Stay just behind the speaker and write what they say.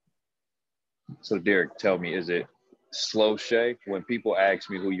So Derrick, tell me, is it Sloche? When people ask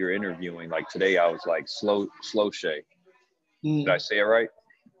me who you're interviewing, like today, I was like Sloche. Did I Mm. say it right?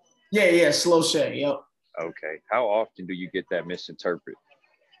 Yeah, Sloche. Yep. Okay. How often do you get that misinterpreted?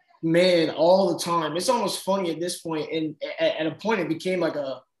 Man, all the time. It's almost funny at this point, and at a point, it became like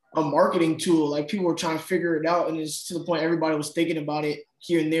a marketing tool. Like people were trying to figure it out, and it's to the point everybody was thinking about it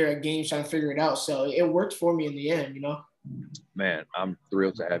here and there at games, trying to figure it out. So it worked for me in the end, you know. Man, I'm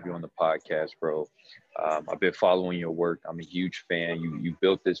thrilled to have you on the podcast, bro. I've been following your work. I'm a huge fan. You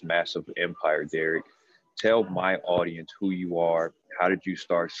built this massive empire, Derrick. Tell my audience who you are. How did you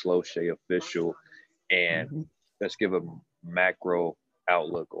start Slow Shay Official? And Mhm. let's give a macro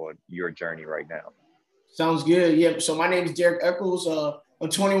outlook on your journey right now. Sounds good. Yeah. So my name is Derrick Echols. I'm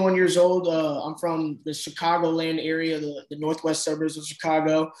 21 years old. I'm from the Chicagoland area, the northwest suburbs of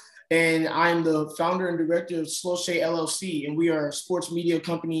Chicago. And I'm the founder and director of Sloche LLC. And we are a sports media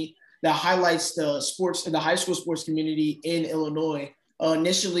company that highlights the high school sports community in Illinois.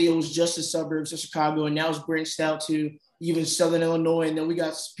 Initially, it was just the suburbs of Chicago, and now it's branched out to even Southern Illinois. And then we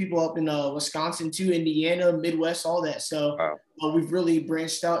got people up in Wisconsin too, Indiana, Midwest, all that. So Wow. we've really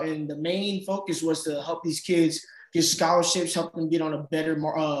branched out, and the main focus was to help these kids get scholarships, help them get on a better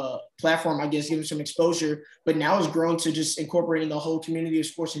platform, I guess, give them some exposure. But now it's grown to just incorporating the whole community of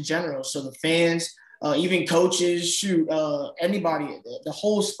sports in general. So the fans, even coaches, anybody, the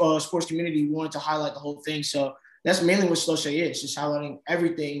whole sports community wanted to highlight the whole thing. So that's mainly what Sloche is, just highlighting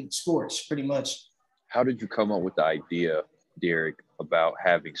everything sports, pretty much. How did you come up with the idea, Derrick, about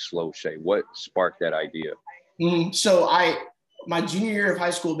having Slow Shay? What sparked that idea? So my junior year of high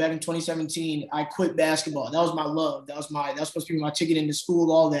school back in 2017, I quit basketball. That was my love. That was supposed to be my ticket into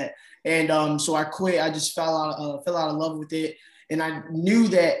school, all that. And so I quit. I just fell out of love with it. And I knew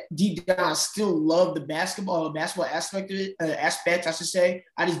that deep down, I still loved the basketball aspect of it, I should say.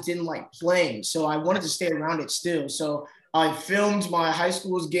 I just didn't like playing. So I wanted to stay around it still. So I filmed my high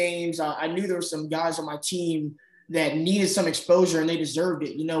school's games. I knew there were some guys on my team that needed some exposure and they deserved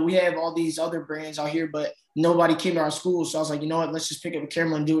it. You know, we have all these other brands out here, but nobody came to our school. So I was like, you know what, let's just pick up a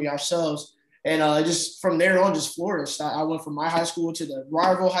camera and do it ourselves. And just from there on, just flourished. I went from my high school to the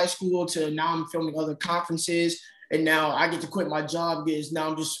rival high school to now I'm filming other conferences. And now I get to quit my job because now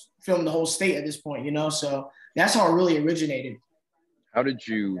I'm just filming the whole state at this point, you know? So that's how it really originated. How did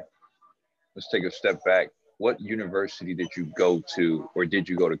you, let's take a step back. What university did you go to, or did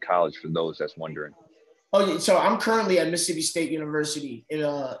you go to college for those that's wondering? Oh, yeah. So I'm currently at Mississippi State University.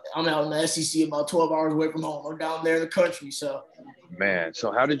 I'm out in the SEC, about 12 hours away from home. I'm down there in the country. So, Man,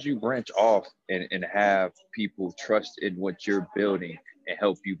 so how did you branch off and have people trust in what you're building and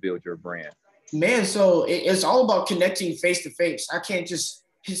help you build your brand? man, it's all about connecting face to face. I can't just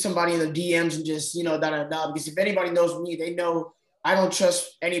hit somebody in the DMs and just, da da da. Because if anybody knows me, they know I don't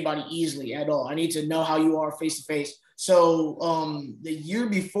trust anybody easily at all. I need to know how you are face to face. So the year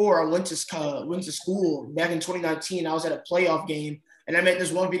before I went to school back in 2019, I was at a playoff game and I met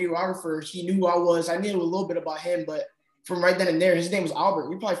this one videographer. He knew who I was. I knew a little bit about him, but from right then and there, his name was Albert.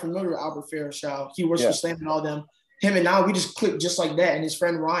 You're probably familiar with Albert Fairchild. He works for Yeah. Slam and all them. Him and I, we just clicked just like that, and his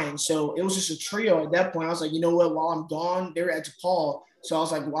friend Ryan. So it was just a trio at that point. I was like, you know what? While I'm gone, they were at DePaul. So I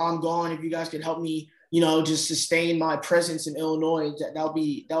was like, while I'm gone, if you guys could help me, just sustain my presence in Illinois, that'll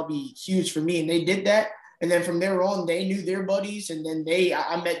be huge for me. And they did that. And then from there on, they knew their buddies, and then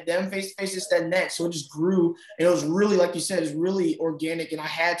I met them face to face instead next. So it just grew, and it was really, like you said, it was really organic. And I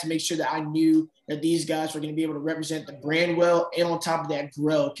had to make sure that I knew that these guys were going to be able to represent the brand well, and on top of that,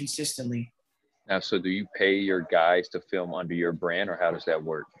 grow consistently. Now, so do you pay your guys to film under your brand, or how does that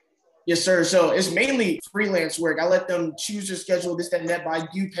work? Yes, sir. So it's mainly freelance work. I let them choose their schedule, this, that, and that, but I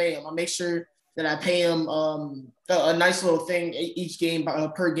do pay them. I make sure that I pay them a nice little thing each game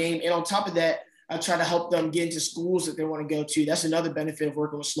per game. And on top of that, I try to help them get into schools that they want to go to. That's another benefit of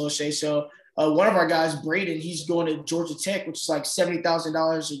working with Sloche. So one of our guys, Braden, he's going to Georgia Tech, which is like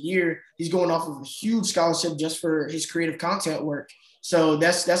 $70,000 a year. He's going off of a huge scholarship just for his creative content work. So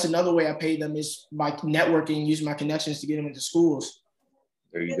that's another way I pay them is by networking, using my connections to get them into schools.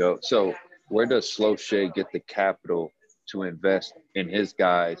 There you go. So where does Slow Shay get the capital to invest in his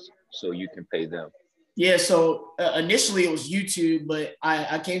guys so you can pay them? Yeah, so initially it was YouTube, but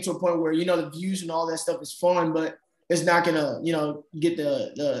I came to a point where, the views and all that stuff is fun, but it's not going to, get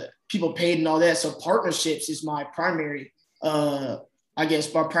the people paid and all that. So partnerships is my primary, my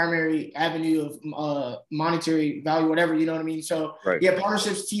primary avenue of monetary value, whatever, you know what I mean? So Right. yeah,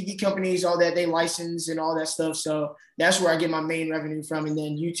 partnerships, TV companies, all that, they license and all that stuff. So that's where I get my main revenue from. And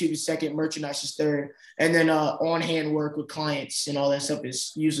then YouTube is second, merchandise is third. And then on-hand work with clients and all that stuff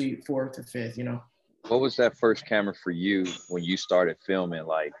is usually fourth or fifth, What was that first camera for you when you started filming?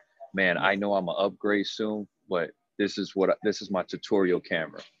 Like, Man, I know I'm gonna upgrade soon, but this is my tutorial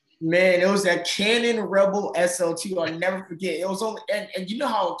camera. Man, it was that Canon Rebel SL2. I'll never forget. It was only, and you know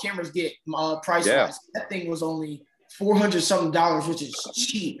how cameras get price Yeah. wise. That thing was only $400 something, which is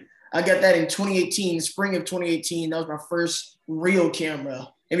cheap. I got that in 2018, spring of 2018. That was my first real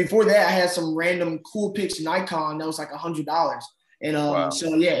camera. And before that, I had some random cool pics Nikon that was like $100. And Wow.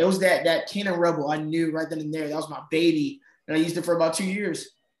 so yeah, it was that Canon Rebel. I knew right then and there that was my baby, and I used it for about 2 years.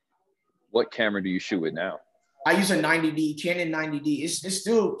 What camera do you shoot with now? I use a 90D, Canon 90D. It's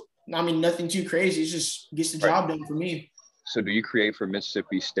still, I mean, nothing too crazy. It just gets the job done for me. So do you create for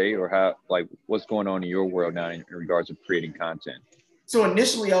Mississippi State, or how, like, what's going on in your world now in regards to creating content? So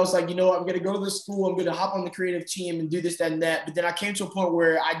initially I was like, you know what, I'm going to go to the school. I'm going to hop on the creative team and do this, that, and that. But then I came to a point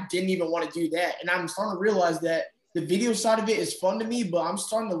where I didn't even want to do that. And I'm starting to realize that the video side of it is fun to me, but I'm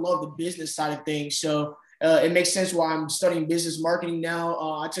starting to love the business side of things. So it makes sense why I'm studying business marketing now.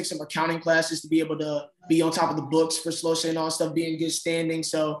 I took some accounting classes to be able to be on top of the books for Sloche and all that stuff, be in good standing.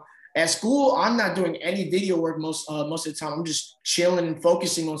 So at school, I'm not doing any video work most of the time. I'm just chilling and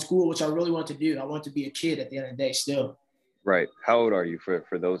focusing on school, which I really want to do. I want to be a kid at the end of the day still. Right. How old are you for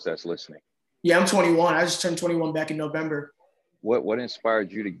those that's listening? Yeah, I'm 21. I just turned 21 back in November. What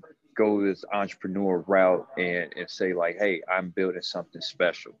inspired you to go this entrepreneur route and say like, hey, I'm building something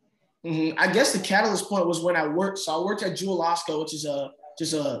special? Mm-hmm. I guess the catalyst point was when I worked. So I worked at Jewel Osco, which is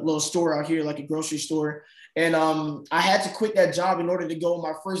just a little store out here, like a grocery store. And I had to quit that job in order to go on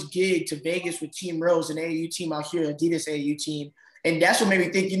my first gig to Vegas with Team Rose, an AAU team out here, Adidas AAU team. And that's what made me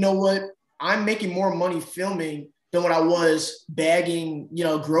think, you know what? I'm making more money filming than when I was bagging,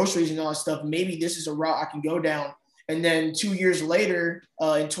 groceries and all that stuff. Maybe this is a route I can go down. And then 2 years later,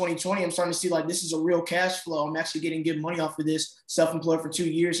 in 2020, I'm starting to see like this is a real cash flow. I'm actually getting good money off of this, self-employed for 2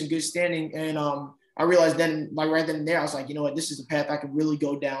 years in good standing. And I realized then, like right then and there, I was like, you know what, this is the path I could really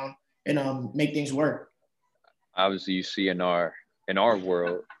go down and make things work. Obviously, you see in our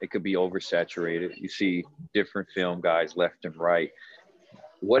world, it could be oversaturated. You see different film guys left and right.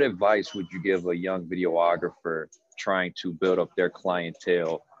 What advice would you give a young videographer trying to build up their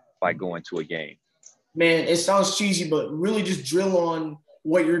clientele by going to a game? Man, it sounds cheesy, but really just drill on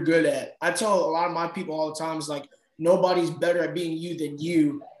what you're good at. I tell a lot of my people all the time, it's like, nobody's better at being you than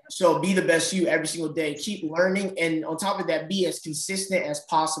you. So be the best you every single day. Keep learning. And on top of that, be as consistent as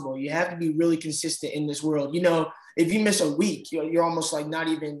possible. You have to be really consistent in this world. If you miss a week, you're almost like not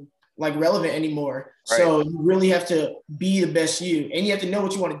even like relevant anymore. Right. So you really have to be the best you. And you have to know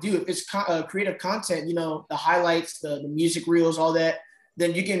what you want to do. If it's creative content, the highlights, the music reels, all that,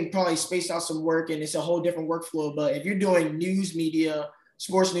 then you can probably space out some work and it's a whole different workflow. But if you're doing news media,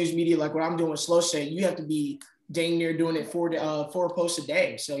 sports news media, like what I'm doing with Sloche, you have to be dang near doing it four posts a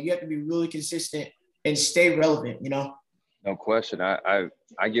day. So you have to be really consistent and stay relevant, No question. I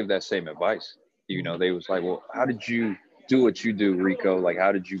give that same advice. They was like, well, how did you do what you do, Rico? Like,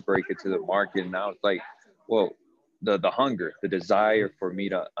 how did you break it to the market? And I was like, well, the hunger, the desire for me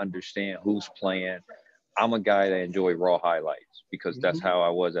to understand who's playing. I'm a guy that enjoy raw highlights because that's how I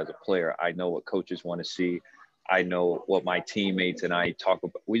was as a player. I know what coaches want to see. I know what my teammates and I talk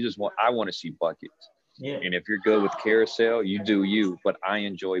about. I want to see buckets. Yeah. And if you're good with carousel, you do you. But I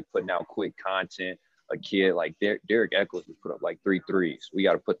enjoy putting out quick content. A kid like Derrick Echols has put up like 3 threes. We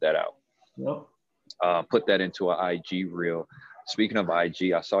got to put that out. Yep. Put that into an IG reel. Speaking of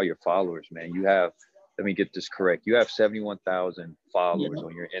IG, I saw your followers, man. You have, let me get this correct. You have 71,000 followers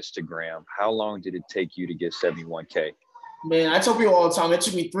on your Instagram. How long did it take you to get 71K? Man, I tell people all the time, it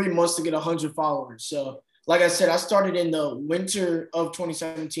took me 3 months to get 100 followers. So like I said, I started in the winter of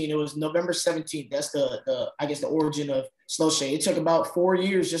 2017. It was November 17th. That's the origin of Sloche. It took about 4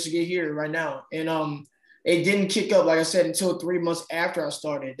 years just to get here right now. And it didn't kick up, like I said, until 3 months after I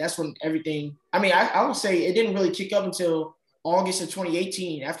started. That's when everything, I would say it didn't really kick up until August of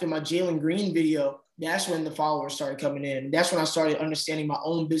 2018 after my Jalen Green video. That's when the followers started coming in. That's when I started understanding my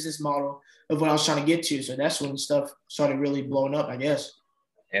own business model of what I was trying to get to. So that's when stuff started really blowing up, I guess.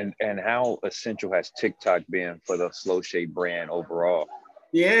 And how essential has TikTok been for the Sloche brand overall?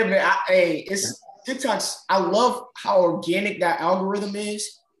 Yeah, man. It's TikTok's. I love how organic that algorithm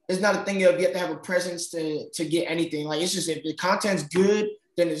is. It's not a thing of you have to have a presence to get anything. Like, it's just if the content's good,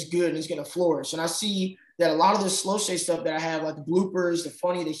 then it's good and it's gonna flourish. And I see that a lot of the Sloche stuff that I have, like the bloopers, the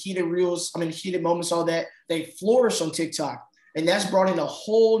funny, the heated reels, heated moments, all that, they flourish on TikTok. And that's brought in a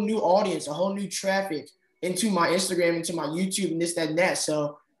whole new audience, a whole new traffic into my Instagram, into my YouTube, and this, that, and that.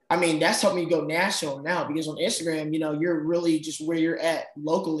 So, that's helped me go national now because on Instagram, you're really just where you're at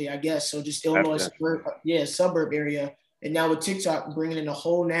locally, I guess. So just Illinois, suburb area. And now with TikTok, bringing in a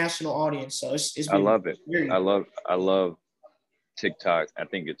whole national audience. So it's I love it. I love TikTok. I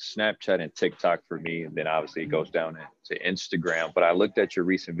think it's Snapchat and TikTok for me. And then obviously it goes down to Instagram. But I looked at your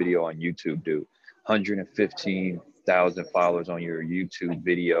recent video on YouTube, dude. 115,000 followers on your YouTube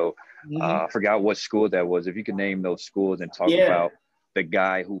video. I forgot what school that was. If you could name those schools and talk about the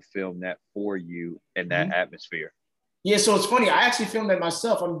guy who filmed that for you and that atmosphere. Yeah, so it's funny. I actually filmed it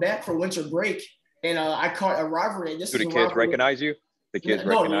myself. I'm back for winter break, and I caught a rivalry. Do the kids recognize you? The kids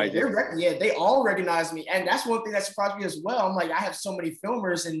recognize you? They all recognize me. And that's one thing that surprised me as well. I'm like, I have so many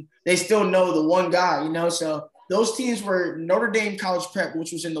filmers, and they still know the one guy, you know? So those teams were Notre Dame College Prep,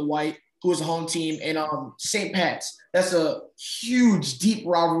 which was in the white, who was a home team, and St. Pat's. That's a huge, deep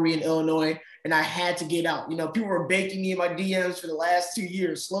rivalry in Illinois, and I had to get out. You know, people were baking me in my DMs for the last 2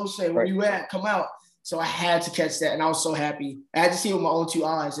 years. Sloche, where you at? Come out. So I had to catch that, and I was so happy. I had to see it with my own 2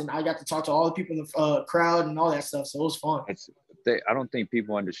 eyes, and I got to talk to all the people in the crowd and all that stuff. So it was fun. I don't think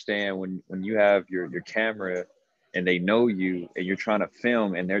people understand when you have your camera and they know you and you're trying to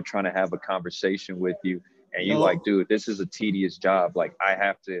film and they're trying to have a conversation with you, and you're like, dude, this is a tedious job. Like, I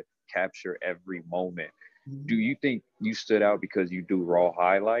have to capture every moment. Do you think you stood out because you do raw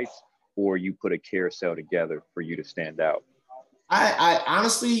highlights, or you put a carousel together for you to stand out? I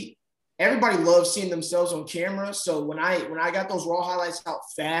honestly, everybody loves seeing themselves on camera. So when I got those raw highlights out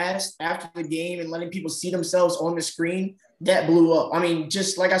fast after the game and letting people see themselves on the screen, that blew up. I mean,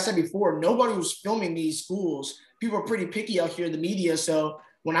 just like I said before, nobody was filming these schools. People are pretty picky out here in the media. So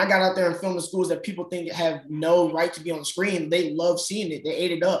when I got out there and filmed the schools that people think have no right to be on the screen, they love seeing it. They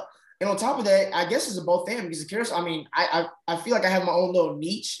ate it up. And on top of that, I guess it's a both and, because the carousel, I mean, I feel like I have my own little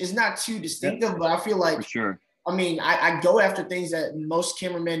niche. It's not too distinctive, but I feel like, for sure. I mean, I go after things that most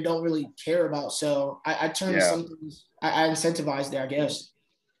cameramen don't really care about. So I turn to some things, I incentivize there, I guess.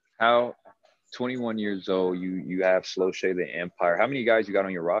 How 21 years old, you have Sloche the Empire. How many guys you got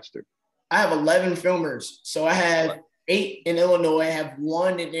on your roster? I have 11 filmers. So I have 8 in Illinois. I have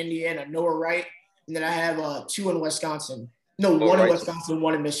 1 in Indiana, Noah Wright. And then I have 2 in Wisconsin. No, Noah 1 in Wisconsin,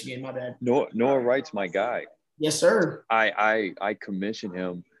 1 in Michigan. My bad. Noah Wright's my guy. Yes, sir. I commission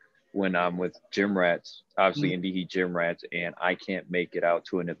him when I'm with Gym Rats, obviously Indie Heat Gym Rats, and I can't make it out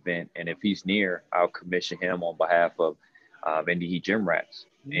to an event. And if he's near, I'll commission him on behalf of Indie Heat Gym Rats.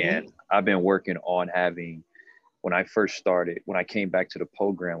 And I've been working on having, when I first started, when I came back to the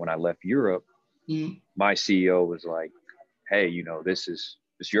program, when I left Europe, my CEO was like, hey, you know, this is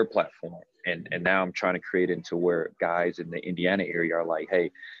your platform. And now I'm trying to create it into where guys in the Indiana area are like,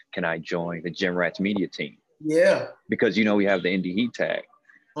 hey, can I join the Gym Rats media team? Yeah. Because, you know, we have the Indie Heat tag.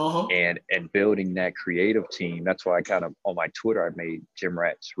 And building that creative team. That's why I kind of, on my Twitter, I made Gym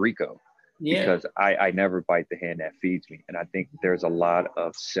Rats Rico. Because I never bite the hand that feeds me. And I think there's a lot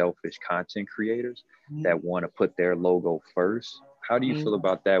of selfish content creators that want to put their logo first. How do you feel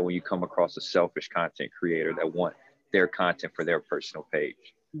about that when you come across a selfish content creator that want their content for their personal page?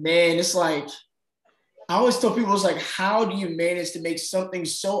 Man, it's like, I always tell people, it's like, how do you manage to make something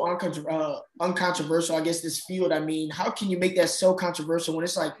so uncontroversial? I guess this field, I mean, how can you make that so controversial when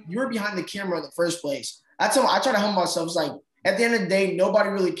it's like you're behind the camera in the first place? I try to humble myself. It's like, at the end of the day, nobody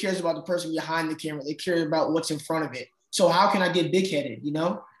really cares about the person behind the camera. They care about what's in front of it. So how can I get big-headed, you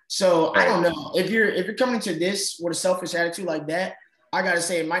know? So I don't know. If you're coming to this with a selfish attitude like that, I got to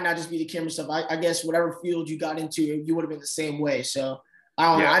say, it might not just be the camera stuff. I guess whatever field you got into, you would have been the same way. So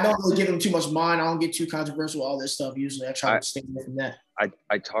I don't really give them too much mind. I don't get too controversial with all this stuff. Usually I try to stay away from that.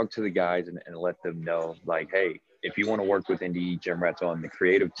 I talk to the guys and let them know, like, hey, if you want to work with Indie Gym Rats on the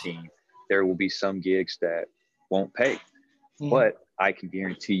creative team, there will be some gigs that won't pay. But I can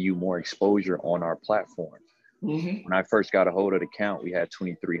guarantee you more exposure on our platform. When I first got a hold of the count, we had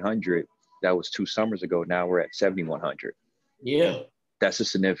 2,300. That was 2 summers ago. Now we're at 7,100. Yeah. That's a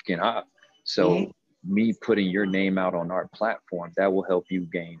significant hop. So me putting your name out on our platform, that will help you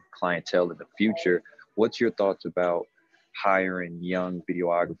gain clientele in the future. What's your thoughts about hiring young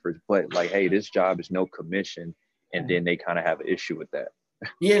videographers, but like, hey, this job is no commission, and then they kind of have an issue with that?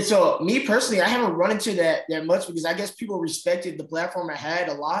 Yeah, so me personally, I haven't run into that much because I guess people respected the platform I had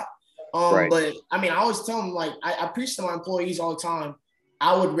a lot. But I mean, I always tell them, like, I preach to my employees all the time,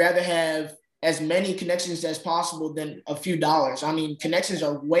 I would rather have as many connections as possible than a few dollars. I mean, connections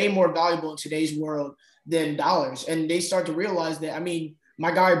are way more valuable in today's world than dollars. And they start to realize that. I mean,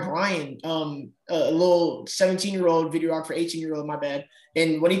 my guy, Brian, a little 17-year-old videographer, 18-year-old, my bad.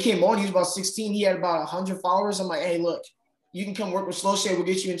 And when he came on, he was about 16. He had about 100 followers. I'm like, hey, look, you can come work with Sloche. We'll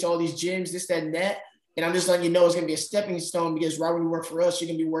get you into all these gyms, this, that, and that. And I'm just letting you know it's going to be a stepping stone, because right when you work for us, you're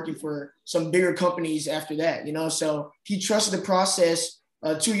going to be working for some bigger companies after that, you know? So he trusted the process.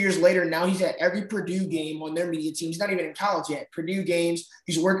 2 years later, now he's at every Purdue game on their media team. He's not even in college yet. Purdue games.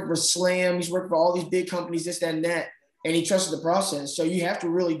 He's working for Slam. He's working for all these big companies, this, that, and that. and he trusted the process. So you have to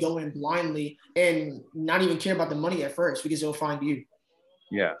really go in blindly and not even care about the money at first because he'll find you.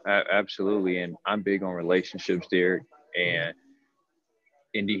 Yeah, absolutely. And I'm big on relationships, Derek. And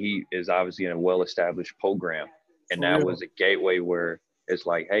Indy Heat is obviously in a well-established program, and For that real. was a gateway where it's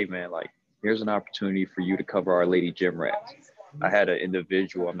like, hey man, like here's an opportunity for you to cover Our Lady Gym Rats. I had an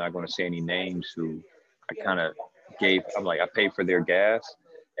individual, I'm not going to say any names, who I kind of I'm like, I pay for their gas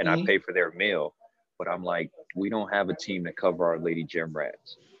and I Mm-hmm. pay for their meal, but I'm like, we don't have a team to cover Our Lady Gym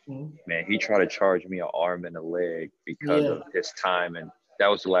Rats. Mm-hmm. Man, he tried to charge me an arm and a leg because Yeah. of his time, and that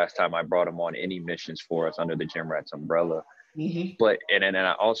was the last time I brought him on any missions for us under the Gym Rats umbrella. Mm-hmm. But and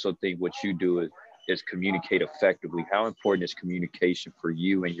I also think what you do is communicate effectively. How important is communication for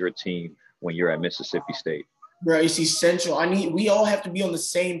you and your team when you're at Mississippi State? Bro, it's essential. We all have to be on the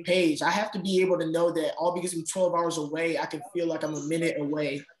same page. I have to be able to know that all because I'm 12 hours away, I can feel like I'm a minute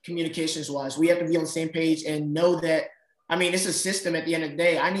away communications wise. We have to be on the same page and know that, I mean, it's a system at the end of the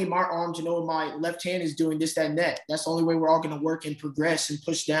day. I need my arm to know what my left hand is doing, this, that, and that. That's the only way we're all going to work and progress and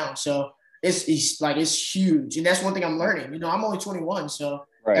push down. So it's huge. And that's one thing I'm learning. You know, I'm only 21. So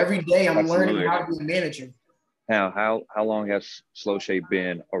Right. every day I'm learning Absolutely. how to be a manager. Now, how long has Sloche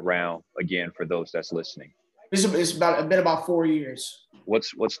been around again for those that's listening? It's been about 4 years.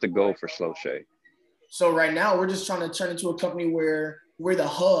 What's the goal for Sloche? So right now we're just trying to turn into a company where we're the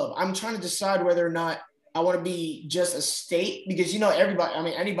hub. I'm trying to decide whether or not I want to be just a state because, you know,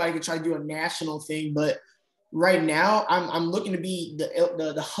 anybody could try to do a national thing, but right now I'm looking to be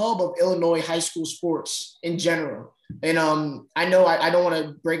the hub of Illinois high school sports in general. And I know I don't want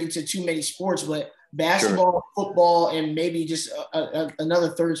to break into too many sports, but basketball, sure, football, and maybe just another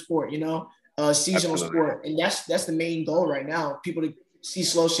third sport, you know, seasonal Absolutely. sport. And that's the main goal right now. People to see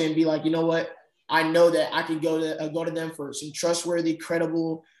Sloche and be like, you know what? I know that I could go to them for some trustworthy,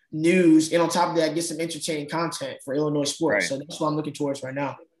 credible news, and on top of that, get some entertaining content for Illinois sports. Right. So that's what I'm looking towards right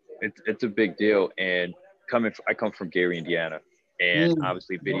now. It's a big deal, and I come from Gary, Indiana, and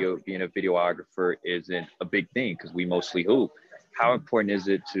obviously being a videographer isn't a big thing because we mostly hoop. How important is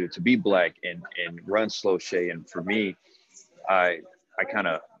it to be Black and run Sloche? And for me, I kind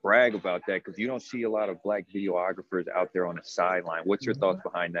of brag about that because you don't see a lot of Black videographers out there on the sideline. What's your thoughts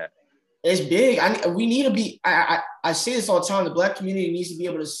behind that? It's big. We need to be. I say this all the time. The Black community needs to be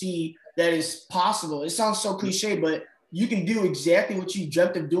able to see that it's possible. It sounds so cliche, but you can do exactly what you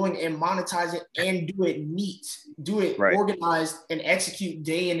dreamt of doing and monetize it and do it neat, do it right, organized, and execute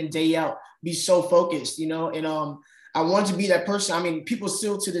day in and day out. Be so focused, you know. And I want to be that person. I mean, people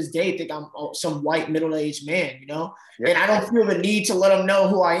still to this day think I'm some white middle-aged man, you know. Yep. And I don't feel the need to let them know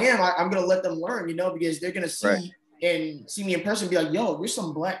who I am. I'm going to let them learn, you know, because they're going to see. Right. And see me in person and be like, yo, you're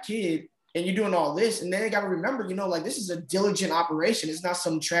some Black kid and you're doing all this. And then they got to remember, you know, like this is a diligent operation. It's not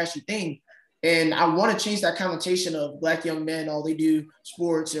some trashy thing. And I want to change that connotation of Black young men, all they do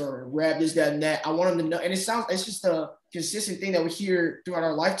sports or rap, this, that, and that. I want them to know. And it's just a consistent thing that we hear throughout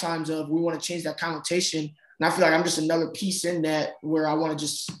our lifetimes of we want to change that connotation. And I feel like I'm just another piece in that where I want to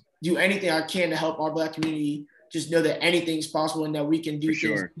just do anything I can to help our Black community just know that anything is possible and that we can do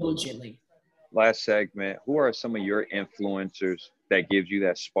things diligently. Last segment, who are some of your influencers that gives you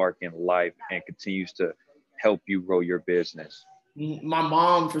that spark in life and continues to help you grow your business? My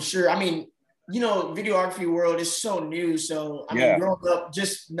mom, for sure. I mean, you know, videography world is so new. So, I mean, growing up,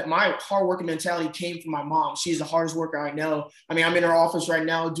 just my hard working mentality came from my mom. She's the hardest worker I know. I mean, I'm in her office right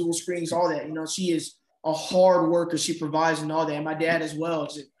now, dual screens, all that. You know, she is a hard worker. She provides and all that. And my dad as well.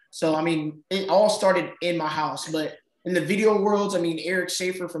 So, I mean, it all started in my house. But in the video worlds, I mean, Eric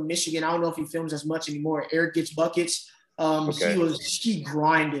Schaefer from Michigan, I don't know if he films as much anymore. Eric Gets Buckets. He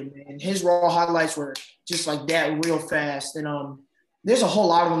grinded, man. His raw highlights were just like that real fast. And there's a whole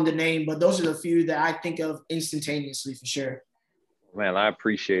lot of them to name, but those are the few that I think of instantaneously for sure. Man, I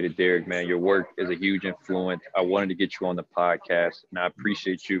appreciate it, Derrick, man. Your work is a huge influence. I wanted to get you on the podcast, and I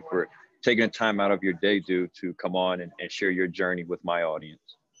appreciate you for taking the time out of your day, dude, to come on and share your journey with my audience.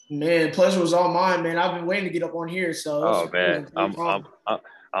 Man, the pleasure was all mine, man. I've been waiting to get up on here. So man, I'm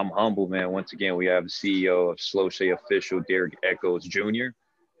humble, man. Once again, we have the CEO of Sloche Official, Derrick Echols Jr.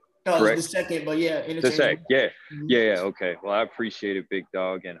 No, it's the second, but yeah. The second, yeah. Mm-hmm. Yeah, okay. Well, I appreciate it, big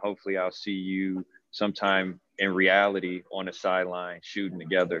dog, and hopefully I'll see you sometime in reality on the sideline shooting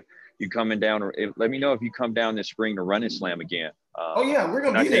together. You coming down, or let me know if you come down this spring to Running Slam again. Oh, yeah, we're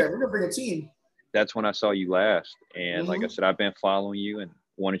going to be there. We're going to bring a team. That's when I saw you last, and like I said, I've been following you and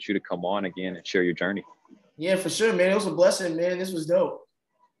wanted you to come on again and share your journey. Yeah, for sure, man. It was a blessing, man. This was dope.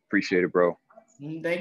 Appreciate it, bro. Thank you.